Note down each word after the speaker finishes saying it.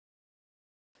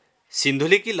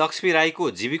सिन्धुलीकी लक्ष्मी राईको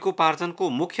जीविकोपार्जनको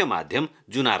मुख्य माध्यम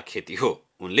जुनार खेती हो।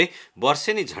 उनले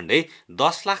वर्षेनी झण्डै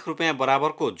 10 लाख रुपियाँ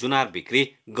बराबरको जुनार बिक्री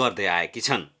गर्दै आएकी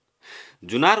छन्।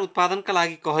 जुनार उत्पादनका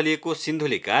लागि कहलिएको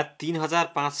सिन्धुलीका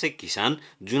 3500 किसान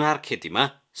जुनार खेतीमा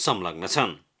संलग्न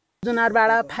छन्।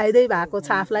 जुनारबाट फाइदै भएको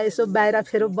छ। आफूलाई यसो बाहिर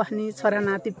फेर बस्ने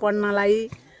छोरानाती पढ्नलाई,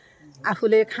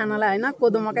 आफूले खानलाई हैन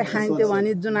कोदो मकै खाइन्थ्यो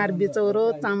भने जुनार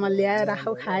बिचौरो चामल ल्याएर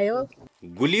राखौ खायो।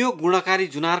 गुलियो गुणकारी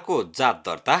जुनारको जात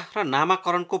दर्ता र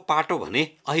नामाकरणको पाटो भने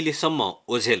अहिलेसम्म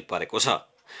ओझेल परेको छ।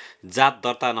 जात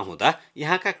दर्ता नहुँदा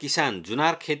यहाँका किसान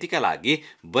जुनार खेतीका लागि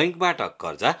बैंकबाट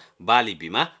कर्जा, बाली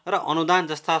बिमा र अनुदान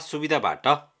जस्ता सुविधाबाट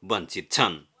वञ्चित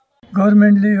छन्।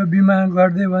 गभर्नमेन्टले यो बिमा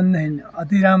गर्दै भन्दैन,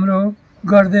 अति राम्रो हो।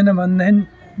 गर्दैन भन्दैन,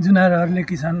 जुनारहरूले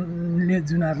किसानले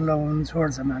जुनार लगाउन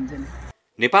छोड्छ मान्छेले।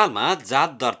 नेपालमा जात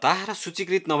दर्ता र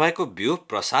सूचीकृत नभएको बिउ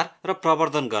प्रसार र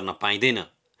प्रवर्धन गर्न पाइँदैन।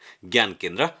 ज्ञान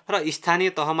केन्द्र र स्थानीय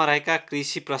तहमा रहेका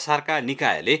कृषि प्रसारका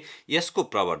निकायले यसको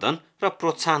प्रवर्धन र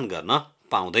प्रोत्साहन गर्न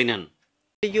पाउँदैनन्।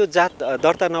 यो जात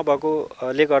दर्ता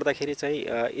नभएकोले गर्दाखेरि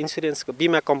चाहिँ इन्सुरेन्सको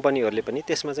बिमा कम्पनीहरूले पनि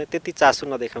त्यसमा चाहिँ त्यति चासो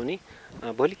नदेखाउने,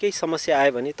 भोलि केही समस्या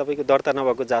आयो भने तपाईँको दर्ता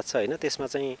नभएको जात छ होइन, त्यसमा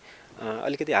चाहिँ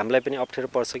अलिकति हामीलाई पनि अप्ठ्यारो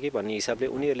पर्छ कि भन्ने हिसाबले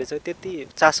उनीहरूले चाहिँ त्यति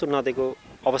चासो नदिएको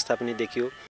अवस्था पनि देखियो।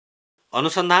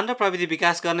 अनुसन्धान र प्रविधि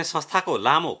विकास गर्ने संस्थाको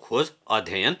लामो खोज,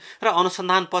 अध्ययन र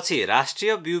अनुसन्धानपछि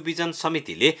राष्ट्रिय बिउ बिजन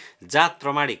समितिले जात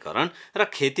प्रमाणीकरण र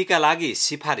खेतीका लागि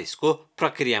सिफारिसको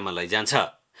प्रक्रियामा लैजान्छ।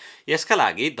 यसका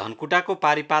लागि धनकुटाको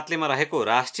पारिपातलेमा रहेको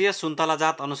राष्ट्रिय सुन्तला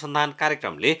जात अनुसन्धान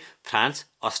कार्यक्रमले फ्रान्स,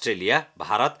 अस्ट्रेलिया,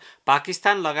 भारत,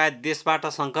 पाकिस्तान लगायत देशबाट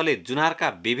सङ्कलित जुनारका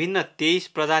विभिन्न 23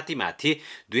 प्रजातिमाथि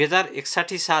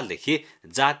 2061 सालदेखि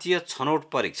जातीय छनौट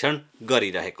परीक्षण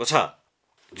गरिरहेको छ।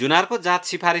 जुनारको जात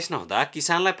सिफारिस नहुँदा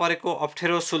किसानलाई परेको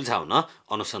अप्ठ्यारो सुल्झाउन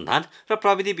अनुसन्धान र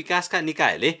प्रविधि विकासका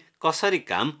निकायले कसरी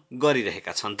काम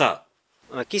गरिरहेका छन् त?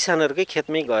 किसानहरूकै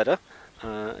खेतमै गएर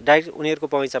डाइरेक्ट उनीहरूको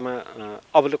बगैँचामा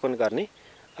अवलोकन गर्ने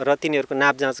र तिनीहरूको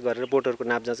नापजाँच गरेर बोटहरूको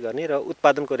नापजाँच गर्ने र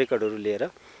उत्पादनको रेकर्डहरू लिएर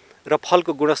र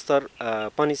फलको गुणस्तर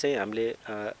पनि चाहिँ हामीले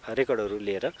रेकर्डहरू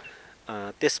लिएर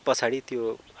त्यस पछाडि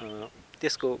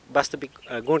त्यसको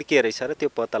वास्तविक गुण के रहेछ र त्यो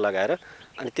पत्ता लगाएर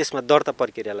अनि त्यसमा दर्ता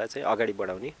प्रक्रियालाई चाहिँ अगाडि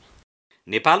बढाउने।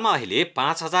 नेपालमा अहिले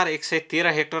 5113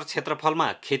 हेक्टर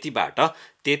क्षेत्रफलमा खेतीबाट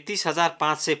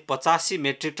 33585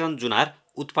 मेट्रिक टन जुनार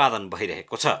उत्पादन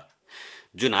भइरहेको छ।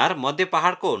 जुनार मध्य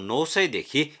पहाडको 900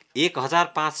 देखि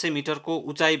 1500 मिटरको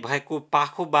उचाइ भएको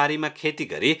पाखो बारीमा खेती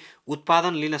गरी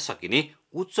उत्पादन लिन सकिने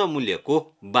उच्च मूल्यको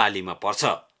बालीमा पर्छ।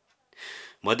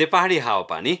 मध्य पहाडी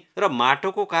हावापानी र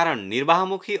माटोको कारण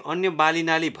निर्वाहमुखी अन्य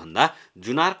बालीनाली भन्दा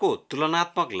जुनारको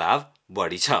तुलनात्मक लाभ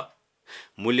बढी छ।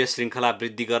 मूल्य श्रृङ्खला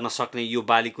वृद्धि गर्न सक्ने यो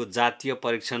बालीको जातीय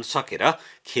परीक्षण सकेर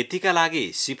खेतीका लागि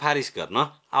सिफारिस गर्न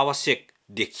आवश्यक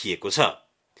देखिएको छ।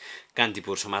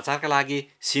 कान्तिपुर समाचारका लागि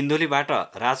सिन्धुलीबाट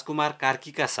राजकुमार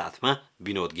कार्कीका साथमा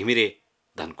विनोद घिमिरे,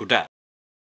 धनकुटा।